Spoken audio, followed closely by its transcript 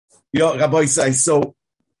Yo, Rabbi Sai, so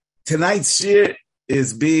tonight's shir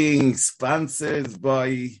is being sponsored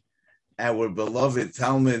by our beloved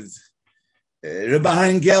Talmud, Rabbi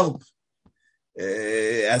Haim Gelb,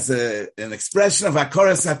 as an expression of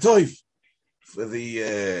Hakoras HaToif for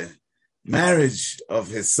the marriage of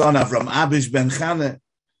his son Avram Abish Ben Chana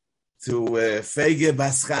to Fege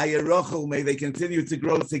Baschaya Rochel. May they continue to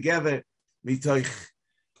grow together. Mitoich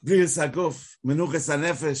Brius HaGuf, Menuchas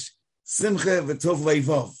HaNefesh, Simcha V'Tov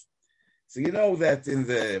Leivov. So you know that in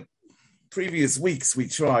the previous weeks we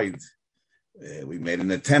made an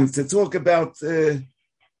attempt to talk about a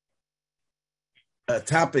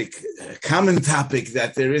common topic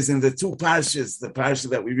that there is in the two Parshas, the Parsha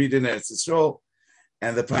that we read in Eretz Yisrael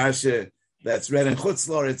and the Parsha that's read in Chutz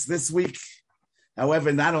La'aretz this week.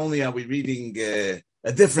 However, not only are we reading a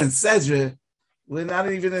different Sedra, we're not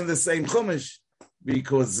even in the same Chumash,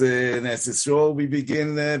 because in Eretz Yisrael we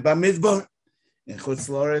begin Bamidbar. In Chutz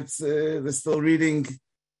La'aretz, they're still reading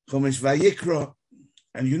Chumash Vayikra.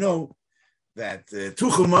 And you know that two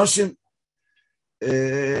Chumashim,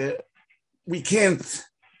 we can't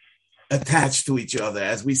attach to each other.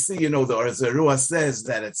 As we see, the Ohr Zarua says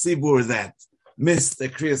that at Tzibur that missed the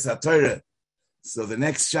Kriyas HaTorah, so the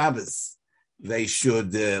next Shabbos, they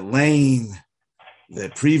should lane the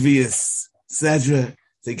previous Sedra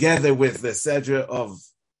together with the Sedra of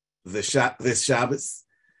this Shabbos.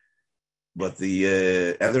 But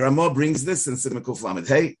the Ramah brings this in Simikuf Lamed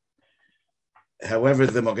Hey. However,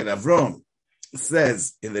 the Mogen Avram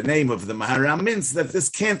says in the name of the Maharam Mintz that this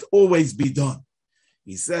can't always be done.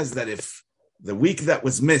 He says that if the week that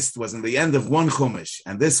was missed was in the end of one Chumash,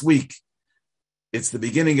 and this week it's the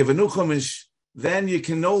beginning of a new Chumash, then you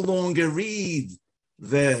can no longer read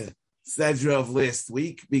the Sedra of last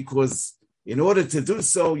week, because in order to do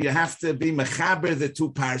so, you have to be mechaber the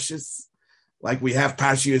two Parshas, like we have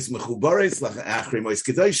Parshas Mechubaris, like Achri Mois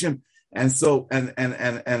Kedoshim, and so and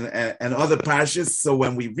other Parshas. So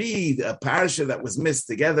when we read a Parsha that was missed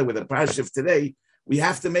together with a Parsha of today, we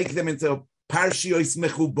have to make them into Parshas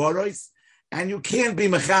Mechubaris, and you can't be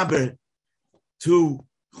mechaber to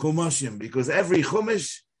Chumashim, because every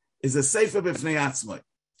Chumash is a Sefer B'fnei Atzmai.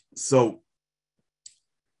 So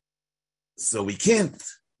we can't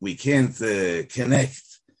connect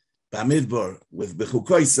Bamidbar with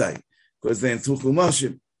Bechukosai, because they're in two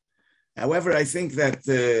Chumashim. However, I think that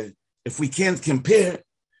if we can't compare,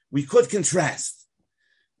 we could contrast.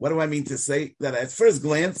 What do I mean to say? That at first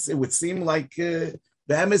glance, it would seem like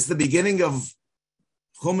Bam is the beginning of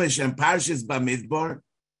Chumash and Parshas Bamidbar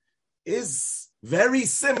is very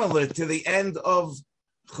similar to the end of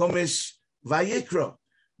Chumash Vayikra,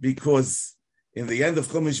 because in the end of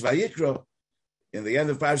Chumash Vayikra, in the end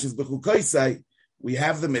of Parshas Bechukosai, we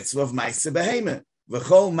have the mitzvah of Ma'aseh Behemah.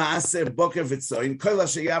 V'chol Ma'aseh Boker V'tzoyin Kol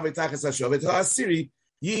Asher Yaveh Tachas HaShovet Ha'asiri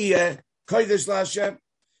Yiyeh Kodesh LaHashem.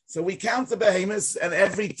 So we count the behemoths, and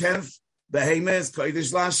every 10th behemoth is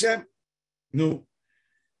Kodesh LaHashem. No.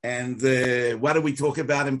 And what do we talk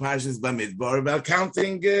about in Parshas Bamidbar? About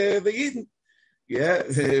counting the Yidden. Yeah,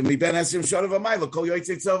 Mi ben Esrim Shorav Amaylo Kol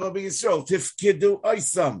Yotzei Tzova B'Yisrael Tifkidu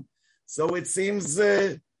Oisam. So it seems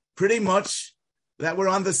pretty much that we're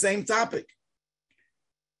on the same topic.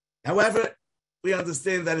 However, we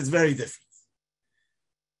understand that it's very different.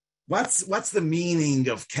 What's the meaning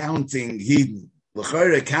of counting Yidden?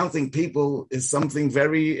 L'chorah, counting people is something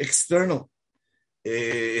very external.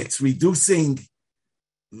 It's reducing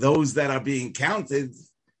those that are being counted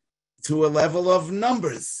to a level of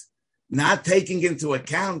numbers, not taking into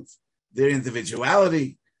account their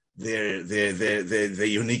individuality, their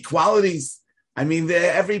unique qualities. I mean,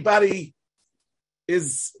 everybody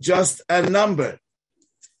is just a number.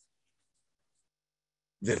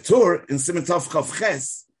 The Torah in Siman Tov Chav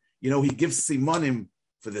Ches, he gives Simonim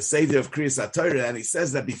for the Seder of Kriyas HaTorah, and he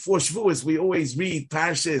says that before Shavuos we always read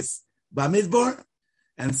Parshas Bamidbar,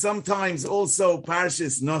 and sometimes also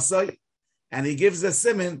Parshas Nosai, and he gives a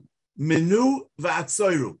Siman Menu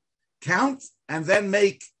V'Atzoru, count and then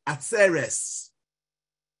make Atzeres.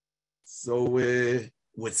 So it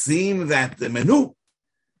would seem that the Menu,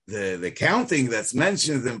 the counting that's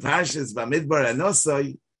mentioned in Parshas Bamidbar and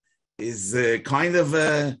Nosai, is kind of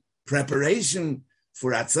a preparation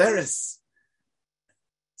for Atzeres.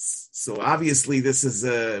 So obviously this is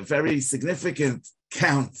a very significant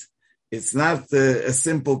count. It's not a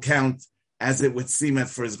simple count as it would seem at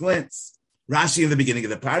first glance. Rashi in the beginning of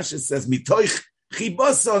the parsha says, Mitoich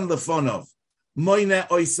chiboson lefonov, moine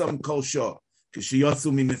oisam kol sho,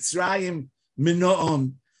 k'shiyotzu mimitzrayim,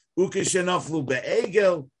 minoom, ukeshenoflu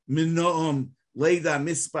be'egel, minoom, leida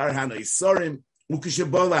mispar hanoisorim,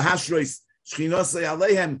 ukeshabola hashrois, shchinosei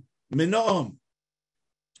alehem, minoom.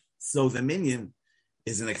 So the minyan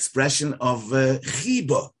is an expression of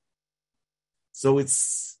chiba. So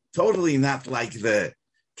it's totally not like the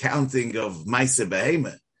counting of Maisa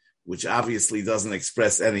Behema, which obviously doesn't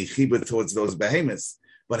express any chiba towards those behemoths.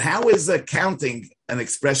 But how is counting an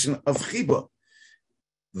expression of chiba?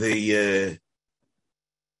 The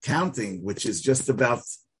counting, which is just about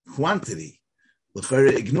quantity,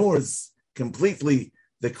 l'chara ignores completely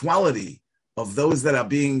the quality of those that are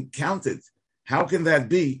being counted. How can that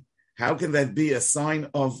be? How can that be a sign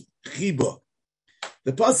of chiba?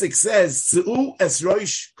 The pasuk says, "Tzu es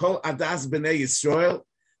roish kol adas b'nei Yisrael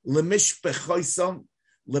lemishpechoisam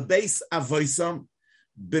lebeis avoisam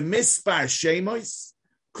b'mispar shemois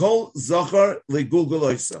kol zochar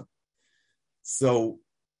legulguloisam." So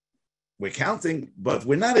we're counting, but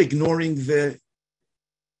we're not ignoring the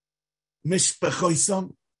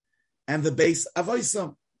mishpechoisam and the beis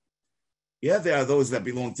avoisam. Yeah, there are those that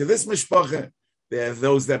belong to this mishpacha. There are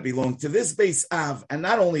those that belong to this beis av, and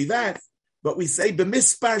not only that, but we say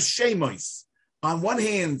b'mispar shemois. On one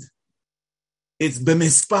hand, it's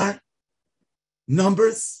b'mispar,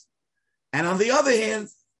 numbers, and on the other hand,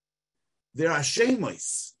 there are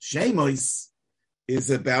shemois. Shemois is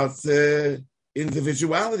about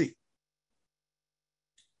individuality.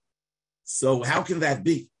 So how can that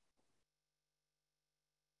be?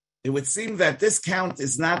 It would seem that this count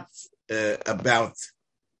is not about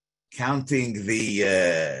counting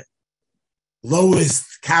the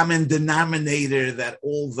lowest common denominator that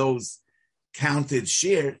all those counted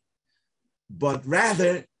share, but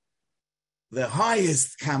rather the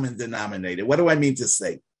highest common denominator. What do I mean to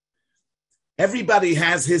say? Everybody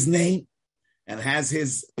has his name and has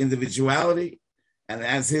his individuality and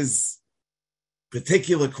has his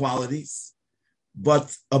particular qualities,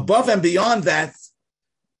 but above and beyond that,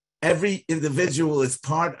 every individual is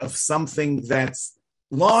part of something that's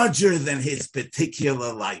larger than his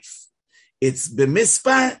particular life. It's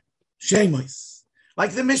b'mispar shemois.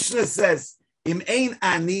 Like the Mishnah says, im ein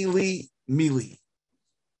ani li mili.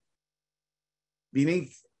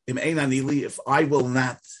 Meaning, im ein ani li, if I will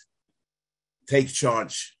not take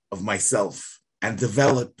charge of myself and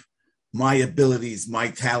develop my abilities, my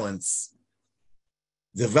talents,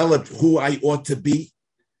 develop who I ought to be,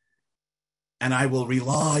 and I will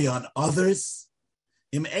rely on others,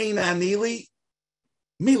 im ein ani li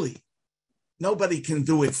mili. Nobody can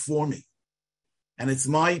do it for me. And it's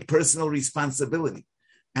my personal responsibility.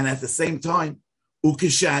 And at the same time,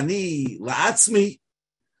 ukishani la'atzmi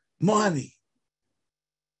mani.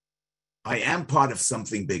 I am part of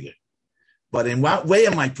something bigger. But in what way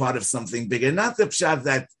am I part of something bigger? Not the pshat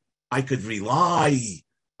that I could rely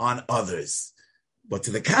on others, but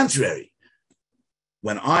to the contrary,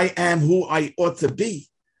 when I am who I ought to be,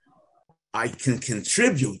 I can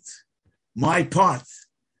contribute my part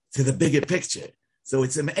to the bigger picture. So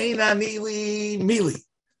it's an einani li mili.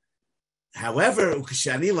 However,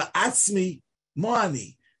 ukshani la'atzmi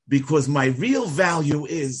mani, because my real value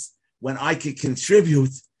is when I can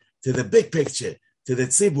contribute to the big picture, to the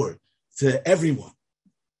tzibur, to everyone.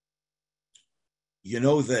 You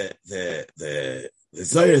know, the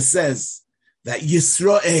Zohar says that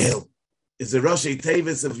Yisrael is a Rashi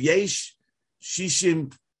Tevis of Yesh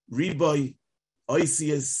Shishim Riboy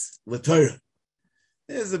Oisius L'Torah.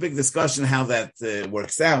 There's a big discussion how that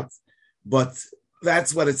works out, but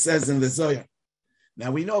that's what it says in the Zohar.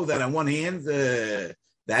 Now we know that on one hand,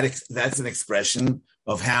 that's an expression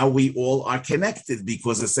of how we all are connected,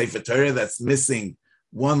 because the Sefer Torah that's missing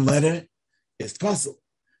one letter is puzzle.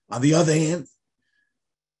 On the other hand,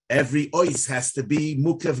 every ois has to be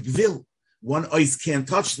mukav gvil. One ois can't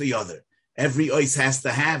touch the other. Every ois has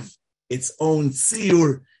to have its own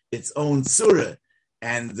tziyur, its own surah,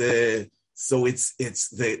 and so it's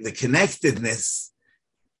the connectedness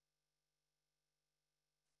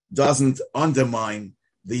doesn't undermine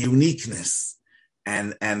the uniqueness,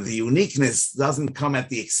 and the uniqueness doesn't come at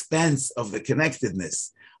the expense of the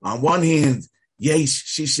connectedness. On one hand, yesh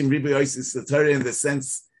shishim riboy oisis l'Torah, in the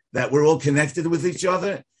sense that we're all connected with each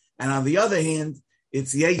other, and on the other hand,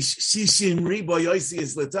 it's yesh shishim riboy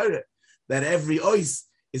oisis l'Torah, that every ois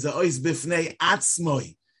is a ois bifnei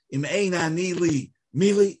atzmoi, im ein ani li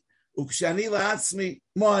mili, ukshani la'atzmi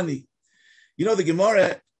mani. You know the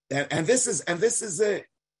Gemara, and this is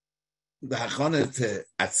the hachana to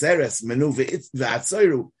atzeres menu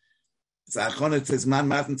ve'atzoru. It's a hachana to zman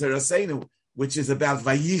matan terasenu, which is about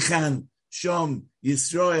vayichan shom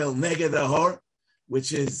Yisrael neged ahor,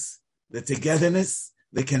 which is the togetherness,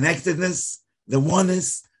 the connectedness, the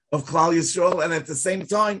oneness of Klal Yisrael, and at the same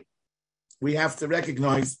time, we have to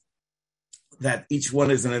recognize that each one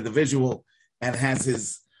is an individual and has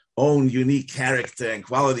his own unique character and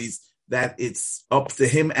qualities, that it's up to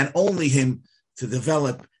him and only him to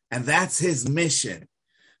develop, and that's his mission.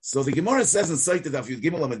 So the Gemara says in Sotah Daf Yud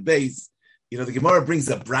Gimel Amud Beis, the Gemara brings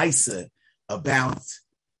a brisa about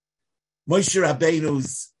Moshe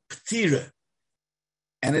Rabbeinu's Ptira,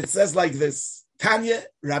 and it says like this: Tanya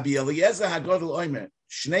Rabbi Eliezer Hagadol Omer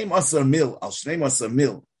Shnei Masar Mil al Shnei Masar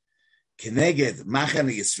Mil Keneged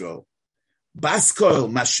Machane Yisrael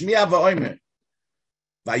Baskoil Mashmiya VaOmer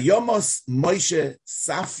Vayomos Moshe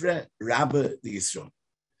Safra Rabba the Yisrael.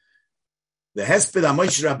 The hesped of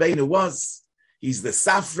Moshe Rabbeinu was, he's the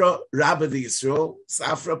Safra Rabba the Yisrael.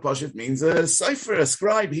 Safra Pashat means a cipher, a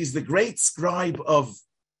scribe. He's the great scribe of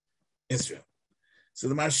Israel. So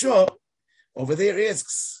the Marsha over there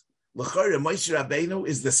asks, L'chora Moshe Rabbeinu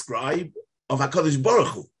is the scribe of HaKadosh Baruch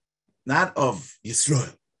Hu, not of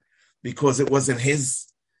Yisrael, because it was in his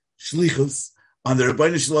shlichus on the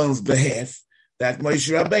Rebbeinu Shalom's behalf that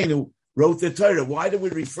Moshe Rabbeinu wrote the Torah. Why do we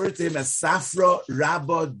refer to him as Safra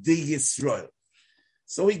Rabba di Yisrael?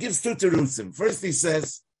 So he gives two terutzim. First, he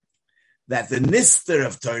says that the nister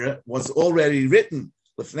of Torah was already written,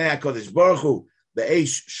 L'fnei HaKadosh Baruch Hu,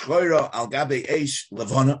 Be'esh Shchoira al Gabe Eish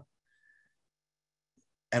Levana.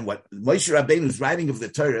 And what Moshe Rabbeinu's writing of the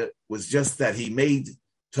Torah was just that he made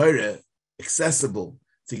Torah accessible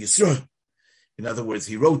to Yisrael. In other words,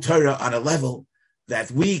 he wrote Torah on a level that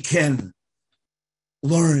we can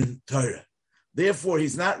learn Torah. Therefore,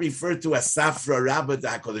 he's not referred to as Safra Rabba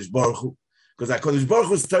da HaKadosh Baruch Hu, because HaKadosh Baruch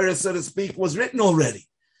Hu's Torah, so to speak, was written already.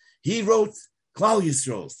 He wrote Klal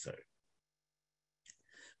Yisrael's Torah.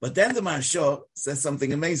 But then the Marsha says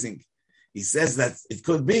something amazing. He says that it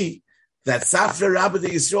could be that Safra Rabba da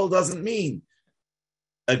Yisrael doesn't mean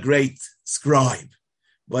a great scribe,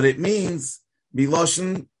 but it means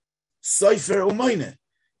Miloshen Sofer Umayne.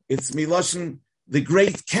 It's Miloshen, the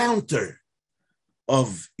great counter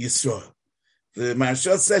of Yisrael. The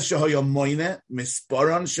Marsha says, Shehoya Moine,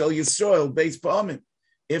 Misparan Shel Yisrael, Beis Pa'amim.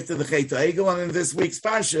 After the Chet HaEgel, and in this week's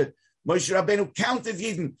Parsha, Moshe Rabbeinu counted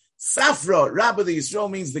Yidden. Safra, Rabba the Yisrael,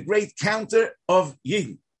 means the great counter of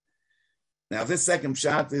Yidden. Now, this second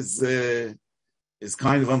shot is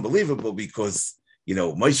kind of unbelievable because,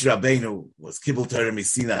 Moshe Rabbeinu was Kibbul Torah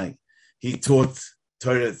Misinai. He taught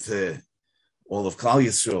Torah to all of Klal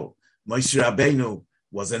Yisrael. Moshe Rabbeinu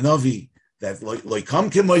was a Navi that loikam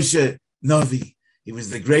ke Moshe Navi. He was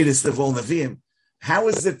the greatest of all Naviim. How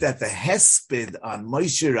is it that the hesped on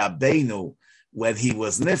Moshe Rabbeinu when he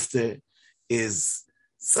was nifter is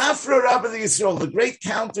Safra Rabba the Yisrael, the great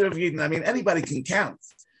counter of Yidden? I mean, anybody can count.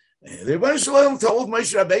 The Rebbeinu Shalom told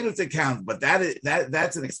Moshe Rabbeinu to count, but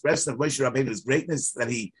that's an expression of Moshe Rabbeinu's greatness that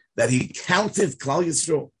he counted Klal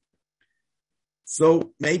Yisrael.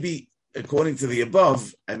 So maybe according to the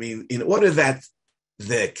above, I mean, in order that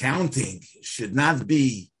the counting should not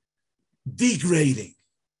be degrading,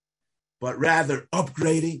 but rather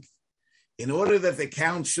upgrading, in order that the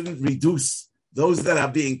count shouldn't reduce those that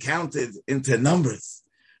are being counted into numbers,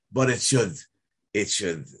 but it should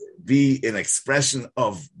be an expression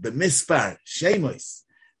of the mispar shemos,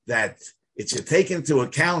 that it should take into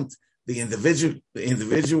account the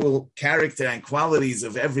individual character and qualities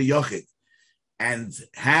of every yochid, and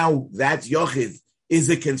how that yochid is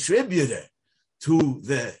a contributor to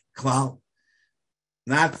the klal,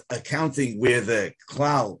 not accounting where the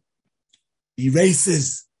klal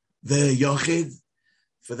erases the yochid.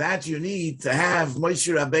 For that, you need to have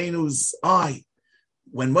Moshe Rabbeinu's eye.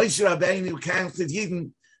 When Moshe Rabbeinu counted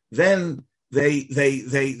Yidden, then they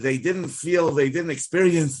didn't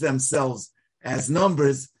experience themselves as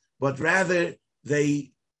numbers, but rather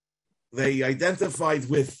they identified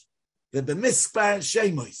with the bemispar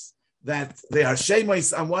shemos, that they are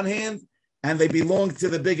shemos on one hand, and they belong to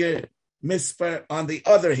the bigger mispar on the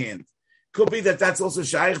other hand. Could be that that's also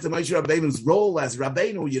shaykh to Moshe Rabbeinu's role as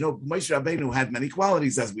Rabbeinu. Moshe Rabbeinu had many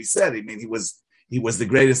qualities, as we said. I mean, he was the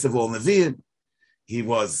greatest of all Nevi'im. He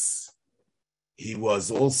was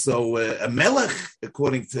also a melech,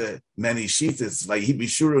 according to many shittas. Vayhi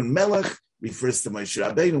Bishurun melech refers to Moshe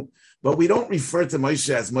Rabbeinu, but we don't refer to Moshe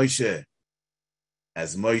as Moshe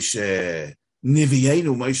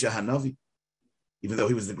Nivienu, Moshe Hanavi, even though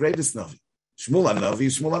he was the greatest Navi. Shmuel Hanavi,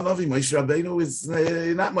 Moshe Rabbeinu is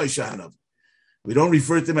not Moshe Hanavi. We don't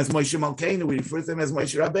refer to him as Moshe Malkeinu, we refer to him as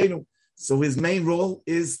Moshe Rabbeinu. So his main role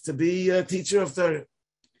is to be a teacher of Torah.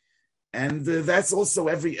 And that's also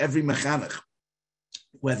every mechanech,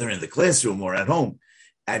 whether in the classroom or at home.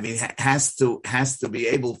 I mean, has to be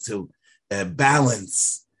able to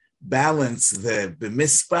balance the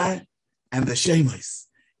bemispar and the shemos.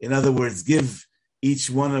 In other words, give each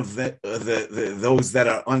one of those that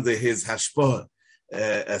are under his hashpah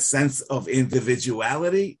a sense of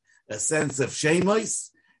individuality, a sense of shemos,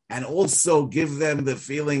 and also give them the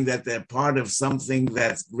feeling that they're part of something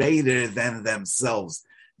that's greater than themselves.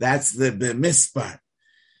 That's the Bamidbar.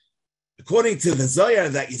 According to the Zohar,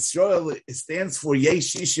 that Yisrael stands for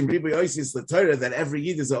Yesh Ishim Riboy Oisis LaTorah, that every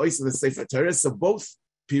Yid is a Ois of the Sefer Torah. So both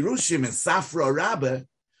Pirushim and Safra Rabbah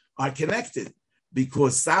are connected,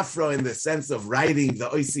 because Safra in the sense of writing the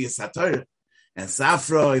Oisius HaTorah, and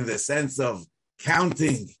Safra in the sense of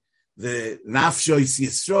counting the Nafshois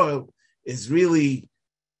Yisrael is really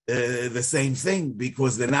the same thing,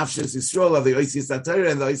 because the Nafshois Yisrael are the Oisius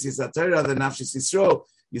HaTorah, and the Oisius HaTorah are the Nafshois Yisrael.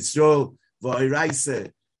 Yisrael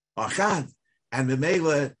v'oiraisa achad, and the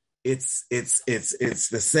Mela, it's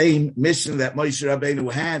the same mission that Moshe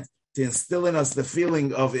Rabbeinu had to instill in us the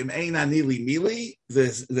feeling of im ein ani li mili,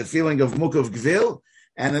 the feeling of mukov gvil,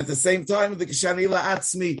 and at the same time the kishani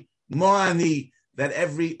la'atzmi mo'ani, that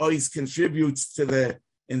every ois contributes to the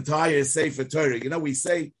entire Sefer Torah. You know, we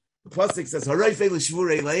say the pasuk says harayfei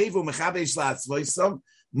l'shvurei leiv u'mechabesh la'atzvoisam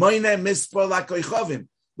moine mispor la'koichovim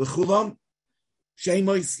l'chulam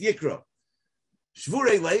shemois yikra.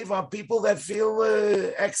 Shvurei leiv are people that feel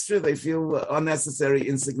extra, they feel unnecessary,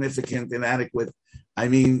 insignificant, inadequate. I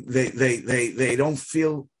mean, they don't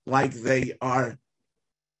feel like they are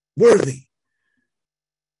worthy.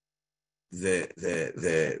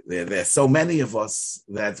 There's so many of us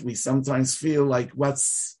that we sometimes feel like,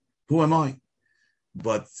 who am I?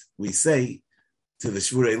 But we say to the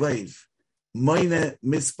Shvurei leiv, Moine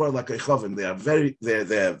mispar la'koichovim.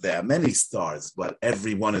 There are many stars, but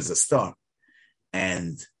every one is a star.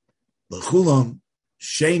 And l'chulam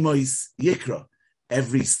shemois yikra.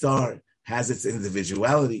 Every star has its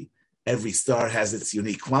individuality. Every star has its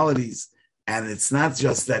unique qualities. And it's not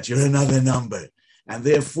just that you're another number. And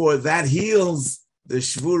therefore that heals the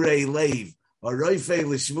Shvurei leiv. Haroifei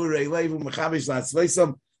l'shvurei leiv u'mechabesh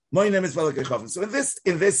la'atzveisam moine mispar la'koichovim. So in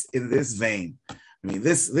this vein, I mean,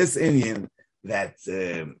 this Indian that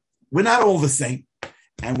we're not all the same,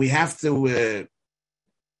 and we have to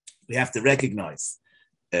recognize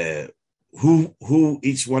who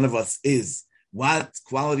each one of us is, what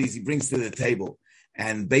qualities he brings to the table,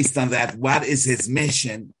 and based on that, what is his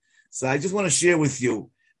mission. So I just want to share with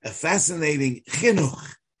you a fascinating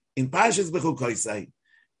chinuch in Parshas Bechukosai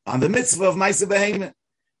on the mitzvah of Ma'aseh Behemah,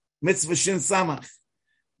 mitzvah Shin Samach.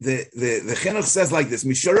 The chinuch says like this: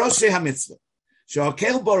 Misharoshe hamitzvah,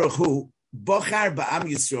 she'akel baruch hu bochar ba'am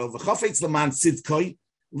Yisrael v'chofetz l'man tzidkoi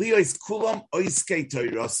liyos kulam oiskei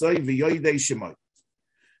toirosoi v'yoidei shemoi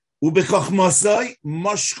u'bechochmosoi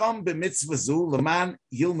moshcham b'mitzvah zu l'man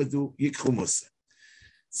yilmedu yikchu musa.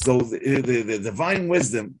 So the divine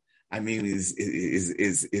wisdom, I mean,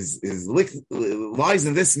 lies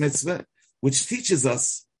in this mitzvah, which teaches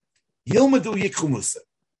us yilmedu yikchu musa.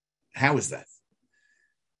 How is that?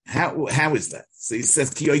 How is that? So he says,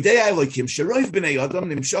 Ki yoidei Elokim sheroiv b'nei Adam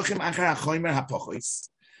nimshochim achar hachomer hapochos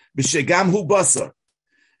b'shegam hu basar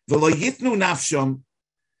v'lo yitnu nafsham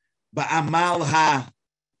ba'amal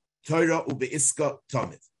ha-Torah u'be'iska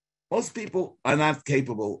tamid. Most people are not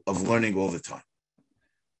capable of learning all the time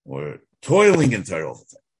or toiling in Torah all the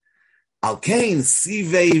time. Al kain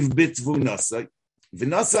siveiv bitvu nasai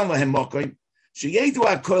v'nasan lahem mokoim sheyedu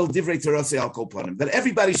ha'kol divrei Torah al kol panim, that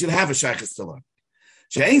everybody should have a shaychus to learn.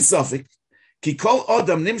 She'ein sofik, ki kol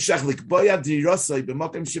odam nimshach likboya dirosai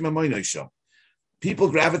b'mokim shimamoinoi sham. People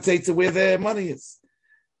gravitate to where their money is,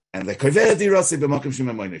 and the kover dirosai b'mokim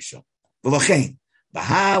shimamoinoi sham. V'lochein,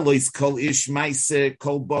 b'ha lois kol ish ma'aseh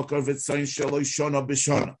kol bokor v'tzoyin shaloi shona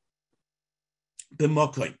b'shona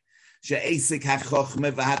b'mokim she'esik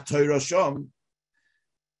ha'chochme v'ha'toira sham.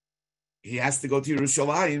 He has to go to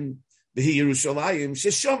Yerushalayim, v'hi Yerushalayim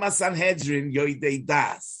sheshom haSanhedrin yoidei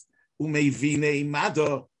das. Umevine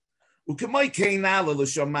mado ukemoi keinala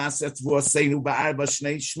l'shamas v'oseinu ba'arba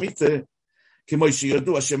shnei shmita kemoi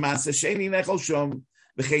sheyodu hashamas sheni nechol shom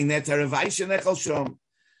v'cheinet haravayisha nechol shom.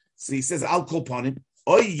 So he says al kol panim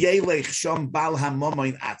oy yelech shom bal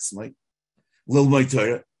hamomoin atzmai lilmoi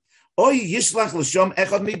Torah oy yishlach l'shom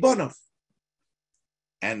echad mibonov,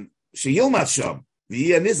 and sheyilmat shom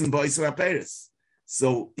v'yianizin ba'isra peres.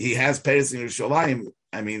 So he has peres in Yerushalayim.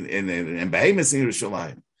 I mean, in Behemoth in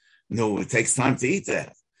Yerushalayim. No, it takes time to eat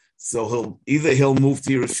that. So he'll move to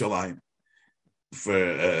Yerushalayim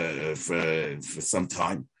for some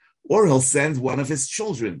time, or he'll send one of his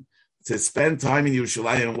children to spend time in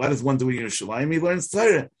Yerushalayim. And what does one do in Yerushalayim? He learns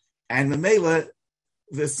Torah. And Memela,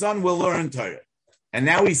 the son will learn Torah. And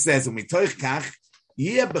now he says, every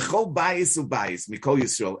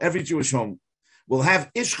Jewish home will have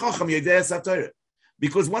Ish Chacham Yodei HaTorah,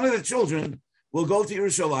 because one of the children will go to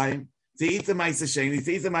Yerushalayim to eat the Ma'aseh Sheni,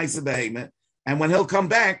 to eat the Ma'aseh Behemah, and when he'll come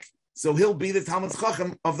back, so he'll be the Talmud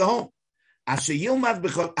Chacham of the home. Asher yelamed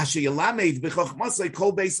b'chochmasai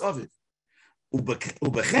kol beis aviv.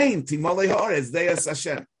 Ubechein timalei haaretz deis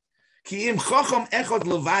Hashem. Ki im chacham echad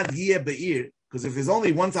levad yeh be'ir, because if there's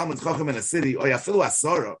only one Talmud Chacham in a city, or yafilu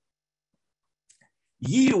asara,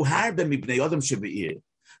 yiyu harbe mibnei adam shebe'ir,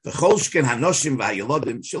 v'chol shken hanoshim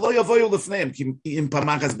v'hayelodim, shelo yavoyu lefneim ki im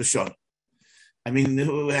pamachas b'shon. I mean,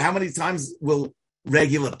 how many times will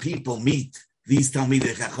regular people meet these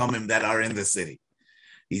Talmidei Chachamim that are in the city?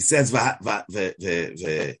 He says, even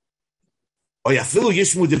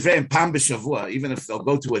if they'll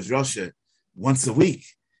go to a drosha once a week,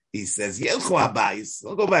 he says, they'll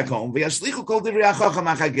go back home. They'll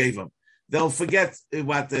forget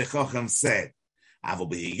what the Chacham said.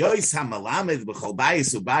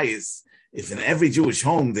 If in every Jewish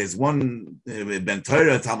home there's one Ben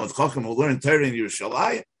Torah, Talmud Chacham who learn Torah in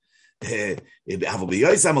Yerushalayim,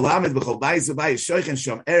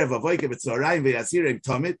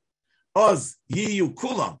 Oz yiyu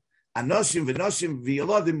kulam anoshim v'noshim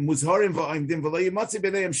v'yolodim muzhorim v'oimdim v'lo yimotzi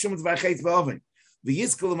b'neihem shum dvarcheit v'oven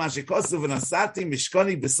v'yizkulu ma shekosu v'nosati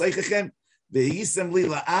mishkoni b'soichechem v'yisem li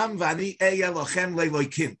la'am v'ani eya lochem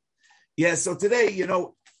le'loikim. Yeah, so today,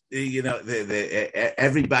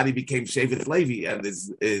 everybody became Shevet Levi,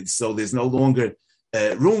 and so there's no longer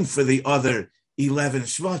room for the other 11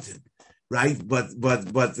 Shvatim, right? But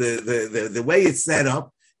the way it's set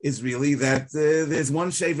up is really that there's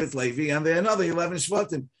one Shevet Levi and there are another 11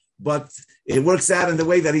 Shvatim. But it works out in the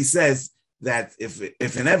way that he says that if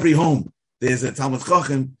in every home there's a Talmud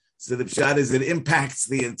Chacham, so the pshat is it impacts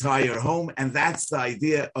the entire home, and that's the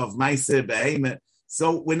idea of Ma'aseh Behemoth.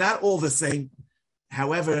 So we're not all the same.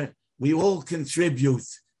 However, we all contribute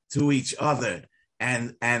to each other,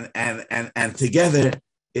 and together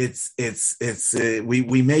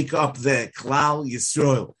we make up the Klal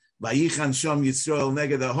Yisrael. Vayichan Shom Yisrael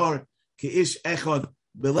neged ahor ki ish echad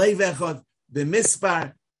b'leiv echad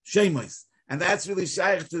b'mispar shemos, and that's really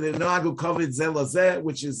shaykh to the nagu kovid zelazeh,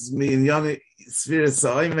 which is minyan sphere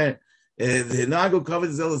sa'omer. The nagu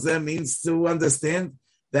kovid zelazeh means to understand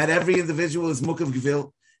that every individual is mukav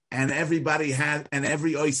gevil, and everybody has, and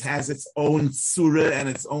every ois has its own surah and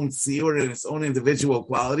its own siur and its own individual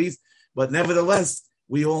qualities. But nevertheless,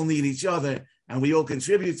 we all need each other, and we all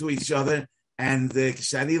contribute to each other. And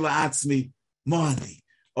Kshani la'atzmi mo'ani.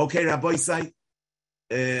 Okay, Rabbi Sai,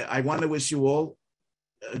 I want to wish you all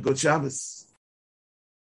a good Shabbos.